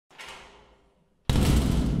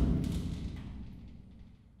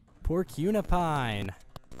Porcunipine.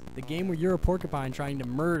 The game where you're a porcupine trying to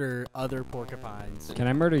murder other porcupines. Can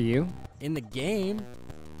I murder you? In the game,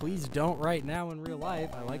 please don't right now in real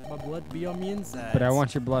life. I like my blood to be on the inside. But I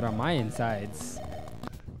want your blood on my insides.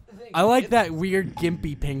 I like that weird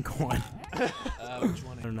gimpy pink one. Which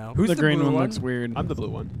one? I don't know. Who's the green blue one? Looks weird. I'm the blue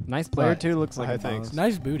one. Nice Player butt. 2 looks like Hi, a thanks. boss.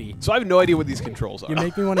 Nice booty. So I have no idea what these controls are. You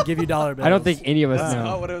make me want to give you dollar bills. I don't think any of us Oh,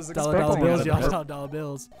 know. what was the dollar bills. You all dollar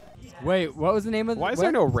bills. Wait, what was the name of Why is what?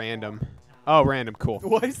 there no random? Oh, random. Cool.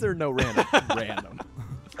 Why is there no random? Random.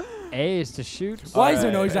 A is to shoot. Why is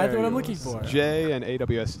there no Alright, exactly what I'm there looking you go. for? J and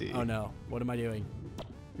AWSD. Oh no. What am I doing?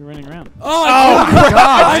 You're running around. Oh, my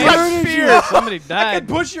God! I murdered you! Somebody I can died.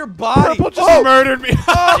 push your body. Purple just murdered me.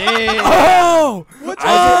 Oh! What I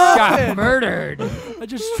just got happened? murdered. I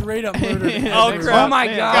just straight up murdered him. Oh, crap. Oh my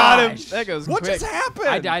Man, god! got him. That goes What quick. just happened?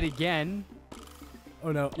 I died again.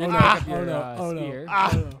 Oh no. You Oh had no. to pick up Oh your, no. Oh no. spear.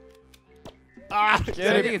 Oh no. I think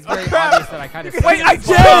it's very obvious that I kind of. Wait, I killed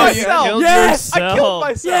Yes! myself. Killed Yes! I killed yourself.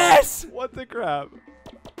 myself. Yes! What the crap?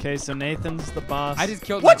 Okay, so Nathan's the boss. I just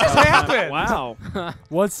killed What just myself. happened? Wow.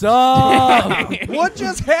 What's up? What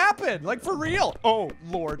just happened? Like for real? Oh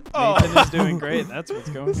Lord. Oh. Nathan is doing great. That's what's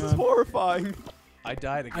going This is on. horrifying. I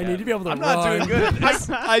died again. I need to be able to I'm run. not doing good at this.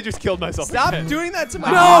 I just killed myself. Stop again. doing that to my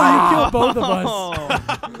No, you killed both of us.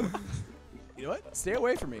 Oh. You know what? Stay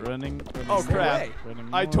away from me. running. Oh Stay crap! away. Running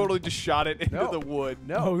I more. totally just shot it into No. the wood.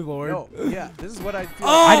 No. Oh, Lord. No. Yeah. This is what I feel.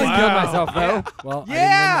 Oh, I just like. killed Wow. myself though. Well,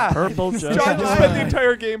 Yeah. Purple just. John just Yeah. spent the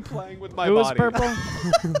entire game playing with my Who was body. purple?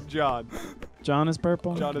 John. John is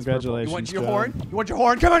purple. John is purple. Congratulations. You want your John. horn? You want your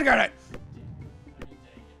horn? Come on, get it.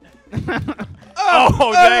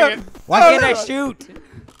 Oh, dang it! Why can't I shoot?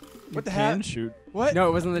 What the Can heck? shoot. What? No,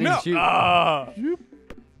 it wasn't letting No. me shoot. You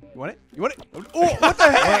want it? You want it? Oh, what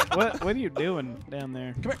the heck? What are you doing down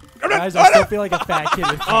there? Come here. Guys, I still feel like a fat kid.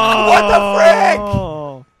 What the frick?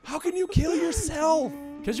 Oh. How can you kill yourself?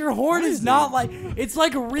 Because your horn is not like, it's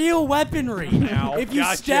like real weaponry. If you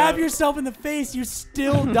Gotcha. stab yourself in the face, you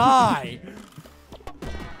still die.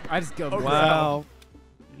 I just killed Okay. myself. Wow.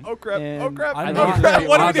 Oh crap! And Oh crap! I'm Oh not crap! very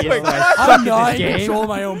What are we obvious doing? that I What? suck I'm at not this in game. control of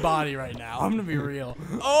my own body right now. I'm going to be real.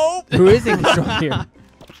 Oh! Who is in control here?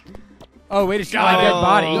 Oh, wait to shoot my dead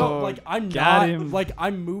body. No, like, I'm Got not, him. like,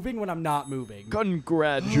 I'm moving when I'm not moving.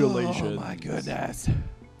 Congratulations. Oh my goodness. I'm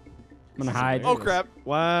gonna hide. Oh crap!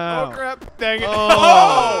 Wow. Oh crap! Dang it!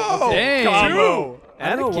 Oh, Oh! dang. Combo! I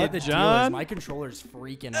don't know what Etiquette, the deal is. John. My controller's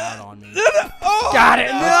freaking out on me. Got it.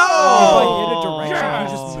 If I hit a Oh. direction,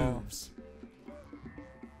 he just moves.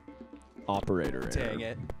 Operator Dang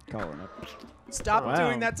it. Calling up. Stop Wow.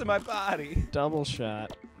 doing that to my body. Double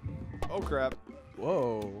shot. Oh crap!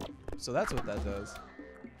 Whoa. So that's what that does.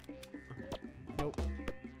 Nope.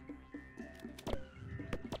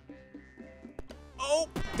 Oh!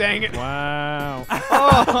 Dang it! Wow.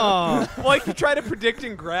 Oh. Like you try to predict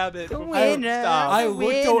and grab it. Stop. I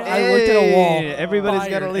looked at a wall. Hey, everybody's got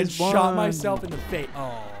fired, at least and one. shot myself in the face.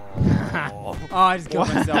 Oh. Oh, I just killed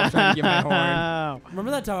myself trying to get my horn. Wow.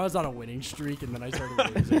 Remember that time I was on a winning streak and then I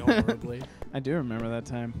started losing horribly? I do remember that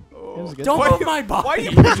time. Oh. It was a good Don't Why move you- my body. Why are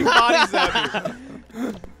you pushing bodies at me?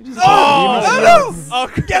 Oh, no! Oh,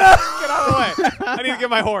 get out! Get out of the way! I need to get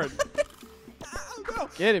my horn.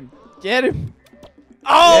 Get him. Get him.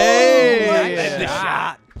 Oh! Hey. Nice Yeah.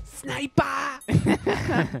 shot.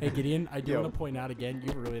 Hey Gideon, I do Yo. want to point out again, you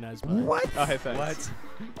have a really nice butt. What? Oh, hey, thanks. What?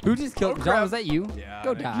 Who just killed? Oh, John, crap. was that you? Yeah.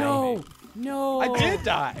 Go I- die. No, no. I did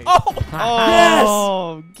die. Oh!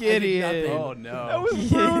 Oh, I did Gideon. nothing. Oh no. That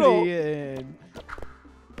was brutal. Gideon.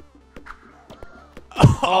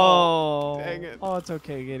 Oh! Dang it. Oh, it's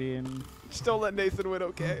okay, Gideon. Just don't let Nathan win,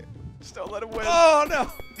 okay? Just don't let him win. Oh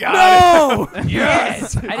no. No!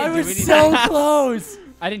 Yes! I I didn't do was anything. so close.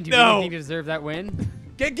 I didn't do No. anything to deserve that win.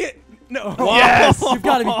 Get. No. Yes! You've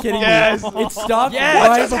got to be kidding Yes. me. It stopped Yes. right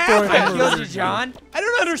What just before happened? I I killed murdered you, John. I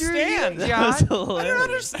don't understand. Screw you, That was John. I don't hilarious.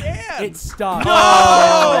 understand. It stopped.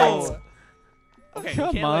 No! Okay. Come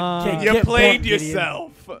you can't on. Can't You get played booked, Gideon.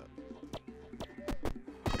 yourself.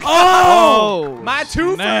 Oh! My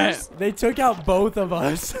two snap. first. They took out both of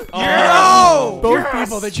us. No. Both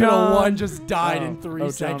people that should have John. won just died in 3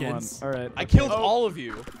 John seconds. won. All right. I killed all of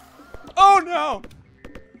you. Oh no.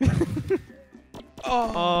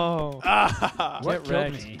 Oh. Ah. What Get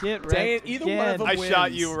killed wrecked. me? Get Dang wrecked. it, either one of them I shot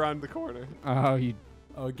wins. you around the corner. Oh, you.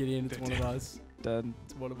 Oh, Gideon, it's one of us. Done.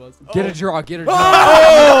 It's one of us. Get a draw. Get a draw.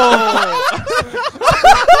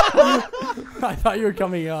 I thought you were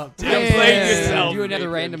coming up. You played yourself. Do another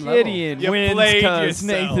Nathan. random level. Gideon You wins played because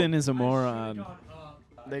yourself. Nathan is a moron.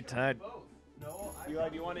 They tied.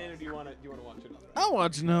 Do you want in or do you want to watch it? I'll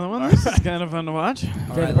watch another one. This is kind of fun to watch. Okay,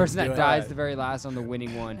 Alright, the let's person do that it. dies the very last on the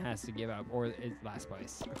winning one has to give up, or is last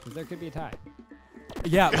place, because there could be a tie.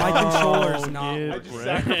 Yeah, my controller's not. yeah. I just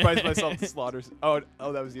sacrificed myself to slaughter. Oh,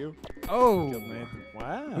 that was you? Oh, Killed Nathan.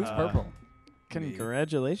 Wow. who's purple?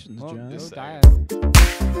 Congratulations, Well, John. go Just die.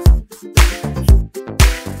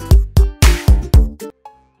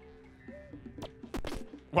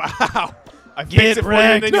 Wow. I Get fixed it for you,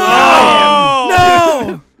 wrecked. and then you No!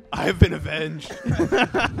 No! I have been avenged.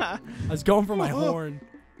 I was going for my horn.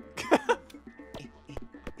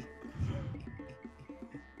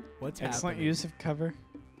 What's Excellent happening? use of cover.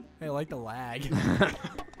 Hey, I like the lag. Dang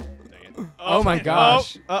it. Oh my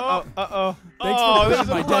gosh. Uh-oh. Thanks Oh, for there's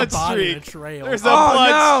putting a my blood dead body in a streak. trail. There's a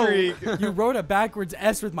blood streak. You wrote a backwards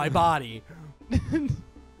S with my body.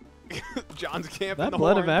 John's camping That the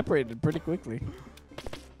blood horn. evaporated pretty quickly.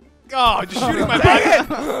 Oh, just shooting my body.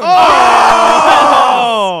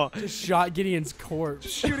 Oh! Just shot Gideon's corpse.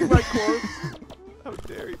 Shooting my corpse. How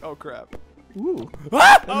dare you? Oh, crap. Ooh.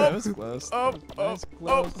 Ah! That was close. Oh, That was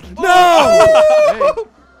close. No!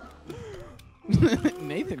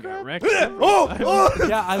 Nathan got wrecked. Yeah,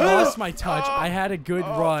 I lost my touch. I had a good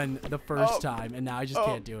run the first time, and now I just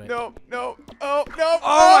can't do it. No, no, oh, no.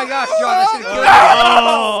 Oh my gosh, John, I should have killed you.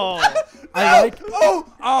 Oh! I like, Oh,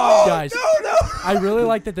 guys. no. I really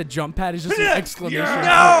like that the jump pad is just an exclamation. point, No!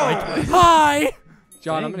 like, hi!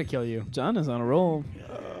 John, Dang. I'm gonna kill you. John is on a roll.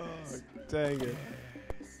 Dang it.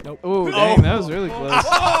 Oh, dang, that was really close.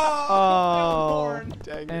 Oh. Oh.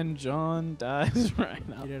 Dang it. And John dies right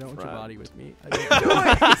now. You don't want your front. body with me.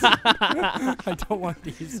 I don't want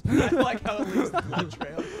these. I like how it leaves the blood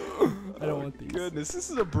trail. I don't want these. Goodness, this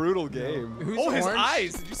is a brutal game. Who's Oh, his orange?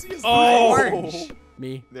 eyes. Did you see his Oh. eyes? Orange.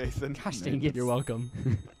 Me. Nathan. Gosh dang it. You're welcome.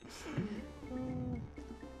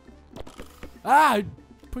 Ah!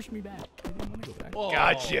 Push me back. I didn't want to go back. Oh,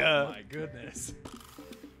 Gotcha. my goodness.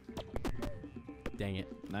 Dang it.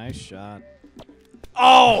 Nice shot.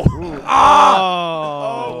 Oh!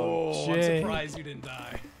 Oh! I'm Jay. surprised you didn't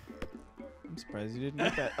die. I'm surprised you didn't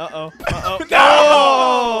get that. Uh-oh. Uh-oh.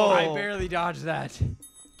 No! I barely dodged that.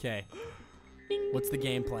 Okay. What's the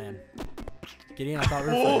game plan? Gideon, I thought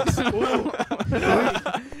we were friends.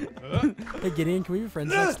 Hey, Gideon, can we be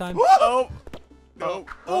friends next time? Oh! No.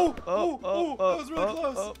 Oh, that was really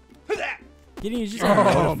close. Gideon, you just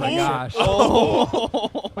Oh my gosh.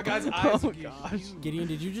 Oh! My guy's eyes. Oh, gosh. Gideon,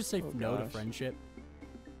 did you just say no to gosh. friendship?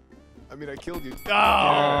 I mean, I killed you.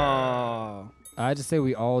 Oh. I just say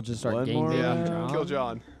we all just start One gang more banging round. John. Kill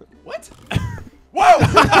John. What?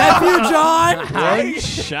 F you, John! One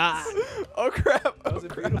shot. Oh, crap. That was a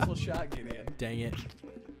beautiful shot, Gideon. Dang it.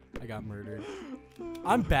 I got murdered.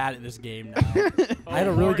 I'm bad at this game now. I had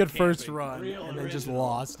a really good first run, and then just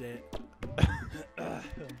lost it.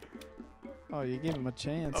 Oh, you gave him a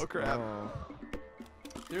chance. Oh, crap. Oh.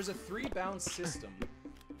 There's a 3-bound system.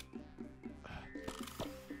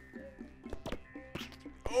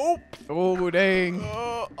 Oh! Oh, dang.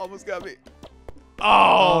 Oh, almost got me.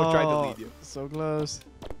 Oh, tried to lead you. So close.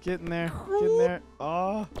 Get in there. Get in there.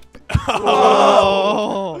 Oh.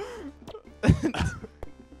 Oh.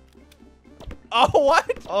 Oh, what?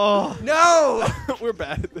 Oh. No! We're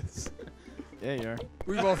bad at this. Yeah, you are.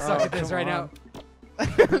 We both suck Oh, at this come right on. now.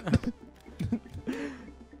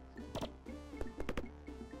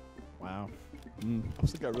 Wow.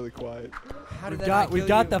 Also got really quiet. How did We that got not we kill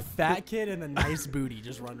got you? the fat kid and the nice booty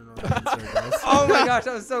just running around in circles. Oh my gosh,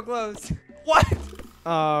 that was so close. What?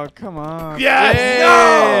 Oh, come on. Yes!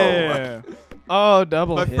 Yeah. Oh,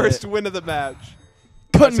 double My hit. first win of the match.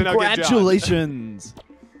 So now get John. Congratulations.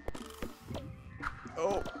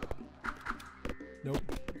 Oh. Nope.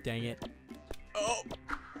 Dang it. Oh.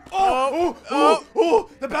 Oh,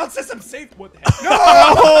 the bounce system's safe. What the heck? No!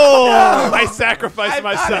 I sacrificed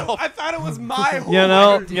myself. I thought it was my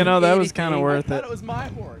horn. You know that was kind of worth I it. thought it was my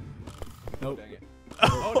horn. Nope. Dang it.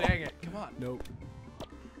 Oh, dang it. Come on. Nope.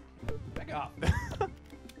 Back off.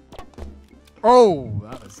 Oh,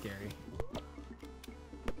 that was scary.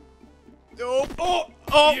 Oh,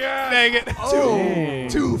 dang it. Dang.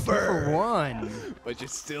 Two For one. But you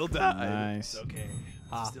still died. Nice. It's okay.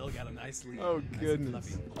 Ah. Still got a nice lead. Oh, Nice and goodness.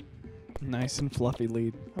 fluffy. Nice and fluffy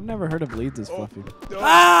lead. I've never heard of leads as fluffy.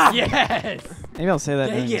 Ah! Yes! Maybe I'll say that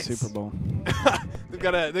Dang during the it. Super Bowl.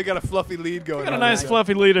 they got a fluffy lead going Got a on. nice there.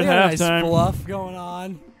 fluffy lead They at got a nice halftime. fluff going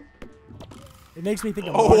on. It makes me think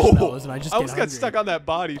of Oh, marshmallows, and I just I get almost got hungry. stuck on that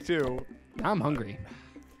body too. I'm hungry.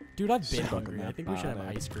 Dude, I've been Stuck on hungry. I that think we should have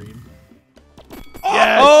body. ice cream.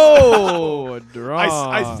 Yes! Oh, a draw.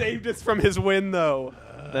 I saved us from his win though.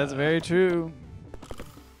 That's very true.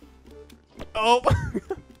 Oh.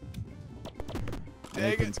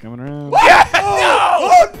 Nathan's coming around.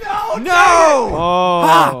 No!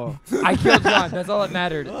 Oh. I killed John. That's all that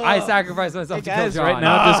mattered. I sacrificed myself to kill Guys, John. right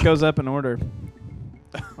now it just goes up in order.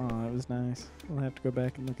 Oh, that was nice. We'll have to go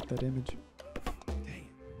back and look at that image.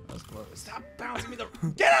 Stop bouncing me the.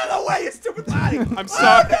 Get out of the way, you stupid body! I'm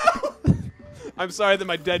sorry. I'm sorry that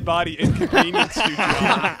my dead body inconvenienced you,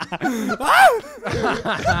 John.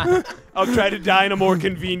 I'll try to die in a more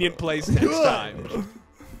convenient place next time.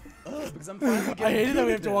 Because I'm finally I hated that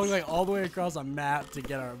we have to walk like all the way across a map to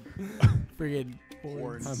get our friggin'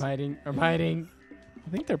 horns. I'm hiding. I'm hiding. I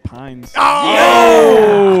think they're pines.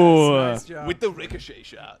 Oh! Nice job. With the ricochet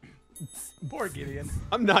shot. Poor Gideon.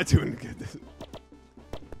 I'm not doing good.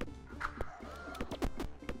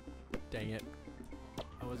 Dang it.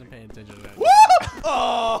 I wasn't paying attention to that.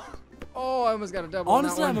 Oh! Oh, I almost got a double.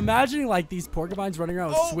 Honestly, on I'm that one. imagining like these porcupines running around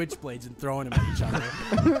with switchblades and throwing them at each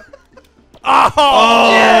other.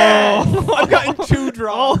 Oh! I've gotten 2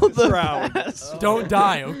 draws this round. Don't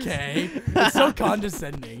die, okay? It's so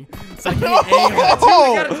condescending. It's like, hey,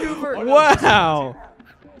 Got a twofer. Wow.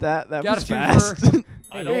 That Got was a fast. twofer.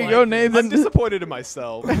 There you go, I'm Nathan. disappointed in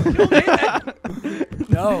myself. no.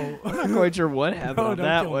 I'm not quite sure what happened No, on don't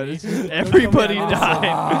that kill one. me. It's just Don't kill me, everybody I'm innocent. died.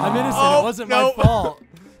 I'm innocent. Oh, it wasn't no. my fault.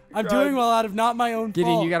 I'm Run. doing well out of not my own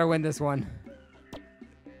Gideon, fault. you gotta win this one.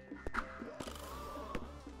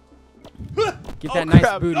 Get that nice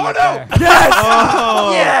crap. booty Oh, up no. there. Yes!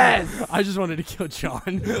 Oh. Yes! I just wanted to kill John.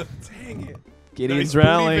 Dang it. Gideon's Nice booty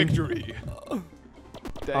rallying. victory.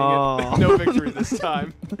 Dang Oh. it. No victory this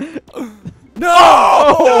time. No!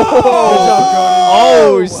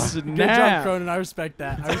 Oh, Good job, snap. Cronin. I respect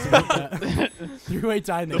that. I respect that. 3-way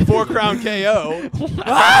tie. The 4-crown KO.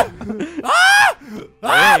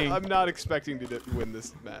 Dang. I'm not expecting to win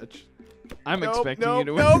this match. I'm Nope, expecting nope, you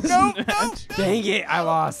to win nope, this nope, match. Dang it, I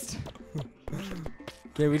lost.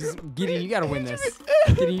 Okay, we just Gideon, you gotta win this.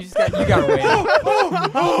 Gideon, you gotta win.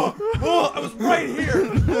 Oh, I was right here.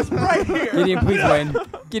 I was right here. Gideon, please win.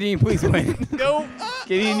 Gideon, please win. No.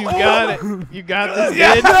 Gideon, you got it. You got this,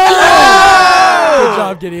 Yeah. kid. Good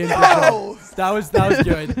job, Gideon. Good job. That was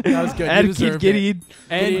good. That was good. Had You to keep deserved it. Gideon.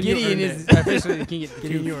 And Gideon, you Gideon earned is it. officially the king at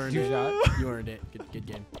Gideon, you earned two it. shot. You earned it. Good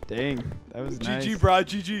game. Dang, that was nice. GG, bro.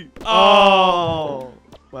 GG. Oh.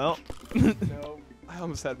 Well. No. I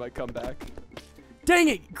almost had my comeback. Dang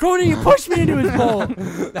it, Cronin, you pushed me into his bowl.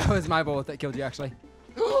 That was my bullet that killed you, actually.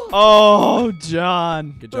 Oh,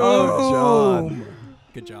 John. Good job. Oh, John.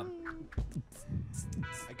 Good job.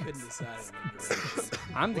 I couldn't decide. on the direction.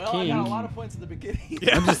 I'm the Well, I king. got a lot of points at the beginning.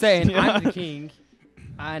 I'm just saying, Yeah. I'm the king.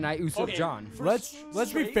 And I usurped Okay. John. Let's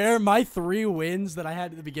be fair. My 3 wins that I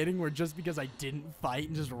had at the beginning were just because I didn't fight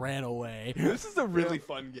and just ran away. This is a really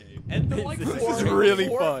fun game. And the, like, This four- is really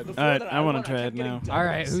four- fun. the four Alright, that I wanna won, try kept it getting now. doubles. All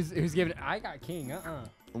right, who's giving it? I got king.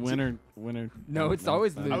 Winner. No, it's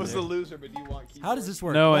always I loser. I was the loser, but do you want keyboard? How does this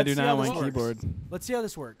work? No, I Let's do see not how want this works. keyboard. Let's see how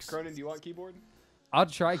this works. Cronin, do you want keyboard? I'll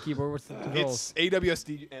try keyboard. What's the controls? It's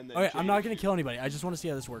AWSD and then. Okay, I'm not gonna J. kill anybody. I just want to see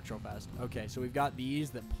how this works real fast. Okay, so we've got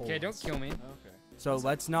these that pull. Okay, don't kill me. Okay. So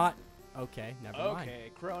let's not. Okay, never mind.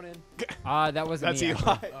 Okay, Cronin. That wasn't That's me. Eli.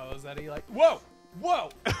 actually. Oh, is that Eli? Whoa! Whoa!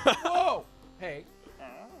 Whoa! Hey.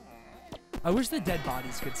 I wish the dead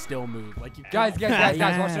bodies could still move. Like you Guys, can't- watch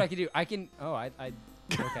Yeah. what I can do. I can. Oh, I.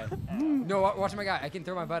 Okay. No, watch my guy. I can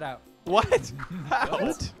throw my butt out. What? How?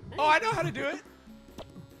 What? Oh, I know how to do it.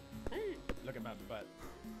 Look at my butt.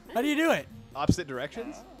 How do you do it? Opposite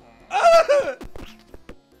directions?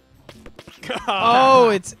 Oh,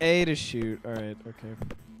 it's A to shoot. All right. Okay.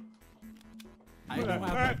 I don't have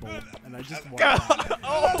my bolt, and I just want.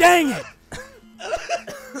 Dang it!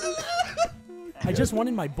 I just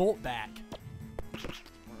wanted my bolt back.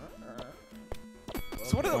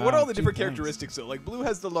 So what are Wow, what are all the 2 different points. characteristics though? Like blue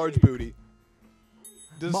has the large booty.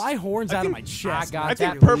 Does, My horn's I out of think- my chest. got I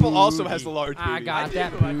think that purple also booty. has the large booty. I got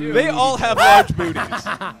that I do. booty. They all have large booties. Just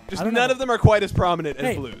I don't none know. of them are quite as prominent as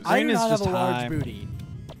Hey, blues. I do Green is not have just a large high. booty.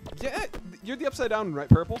 Yeah, you're the upside down, right?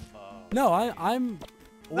 Purple. No, I'm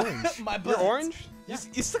orange. My You're butt. orange. You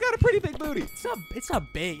still got a pretty big booty. It's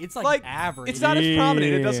not big. It's like, Like, average. It's not as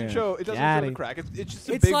prominent. It doesn't Yeah. show. It doesn't Got show the it. crack. It's just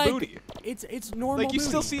a It's big like booty. it's normal. Like you booty.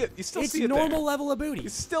 still see it. You still It's see it normal there. level of booty. You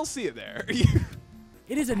still see it there.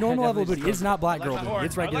 It is a normal level of booty. It's not black I like girl my booty. horn.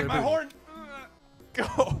 It's regular I like my booty. horn.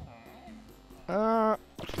 Go.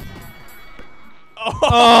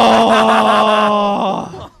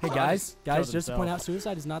 Oh. Hey guys, just to himself. point out,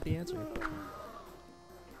 suicide is not the answer.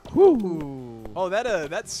 Ooh. Oh,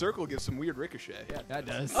 that circle gives some weird ricochet. Yeah, that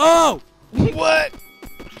does. Oh, What?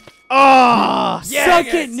 Oh. suck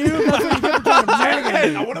it, noob. That's what you get for trying to murder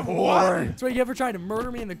me. I want to war. That's what you get for trying to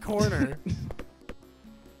murder me in the corner.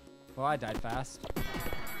 Well, I died fast.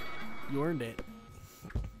 You earned it.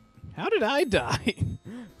 How did I die?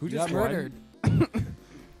 Who You just got won? murdered.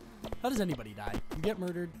 How does anybody die? You get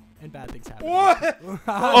murdered and bad things happen. What?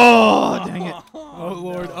 Oh, dang it. Oh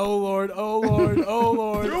Lord, oh Lord, oh Lord, oh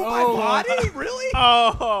Lord, Through oh my Lord. body? Really?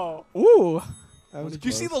 Oh. Ooh. That was Did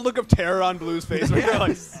you see the close. look of terror on Blue's face? Where you're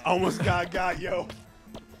like, almost got yo.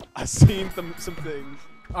 I've seen some things.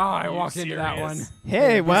 Oh, I You walked into that one. serious?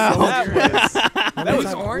 Hey, wow. That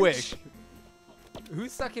was Orange? quick.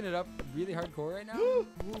 Who's sucking it up really hardcore right now?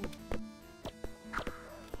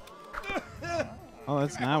 Oh,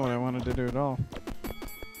 that's not what I wanted to do at all.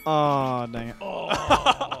 Oh, dang it.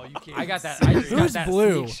 Oh, you can't. I got that. I just got Who's that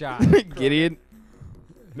blue? sneak shot. Gideon.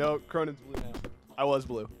 No, Cronin's blue now. I was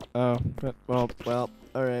blue. Oh, but, well,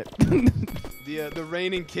 all right. The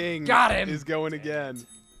reigning king Got him. is going again.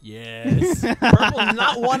 Yes. Purple's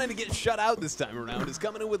not wanting to get shut out this time around. Is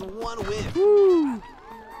coming in with 1 win.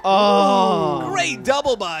 Oh. Great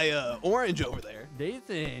double by Orange over there.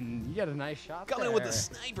 Nathan, you got a nice shot Coming there. in with the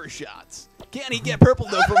sniper shots. Can he get Purple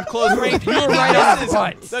though from close range? You were right on Misses the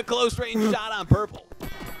butt. the close range shot on Purple.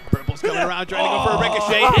 Purple's coming around trying to go for a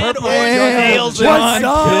ricochet, and Purple Orange nails it. What's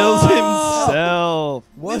up? kills himself.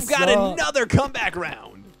 What's We've got up? another comeback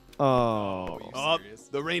round. Oh. Oh,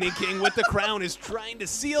 the reigning king with the crown is trying to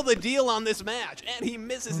seal the deal on this match, and he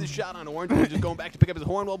misses his shot on Orange. Orange is going back to pick up his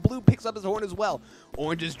horn, while Blue picks up his horn as well.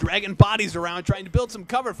 Orange is dragging bodies around, trying to build some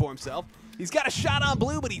cover for himself. He's got a shot on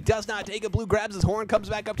Blue, but he does not take it. Blue grabs his horn, comes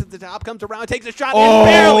back up to the top, comes around, takes a shot,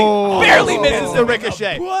 and barely misses the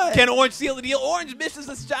ricochet. Can Orange seal the deal? Orange misses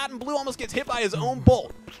the shot, and Blue almost gets hit by his own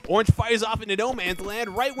bolt. Orange fires off into no man's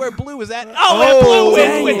land, right where Blue is at. Oh, and Blue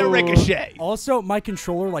wins with the ricochet. Also, my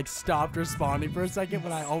controller like stopped responding for a second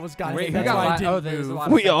when I almost got Wait, hit. who That's got why I last? didn't Oh, there's a move. lot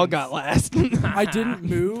of We all seconds. got last. I didn't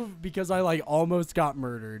move because I like almost got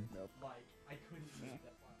murdered.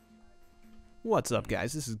 What's up,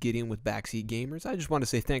 guys? This is Gideon with Backseat Gamers. I just want to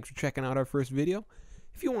say thanks for checking out our first video.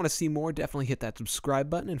 If you want to see more, definitely hit that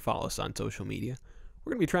subscribe button and follow us on social media.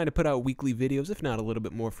 We're going to be trying to put out weekly videos, if not a little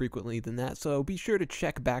bit more frequently than that, so be sure to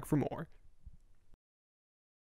check back for more.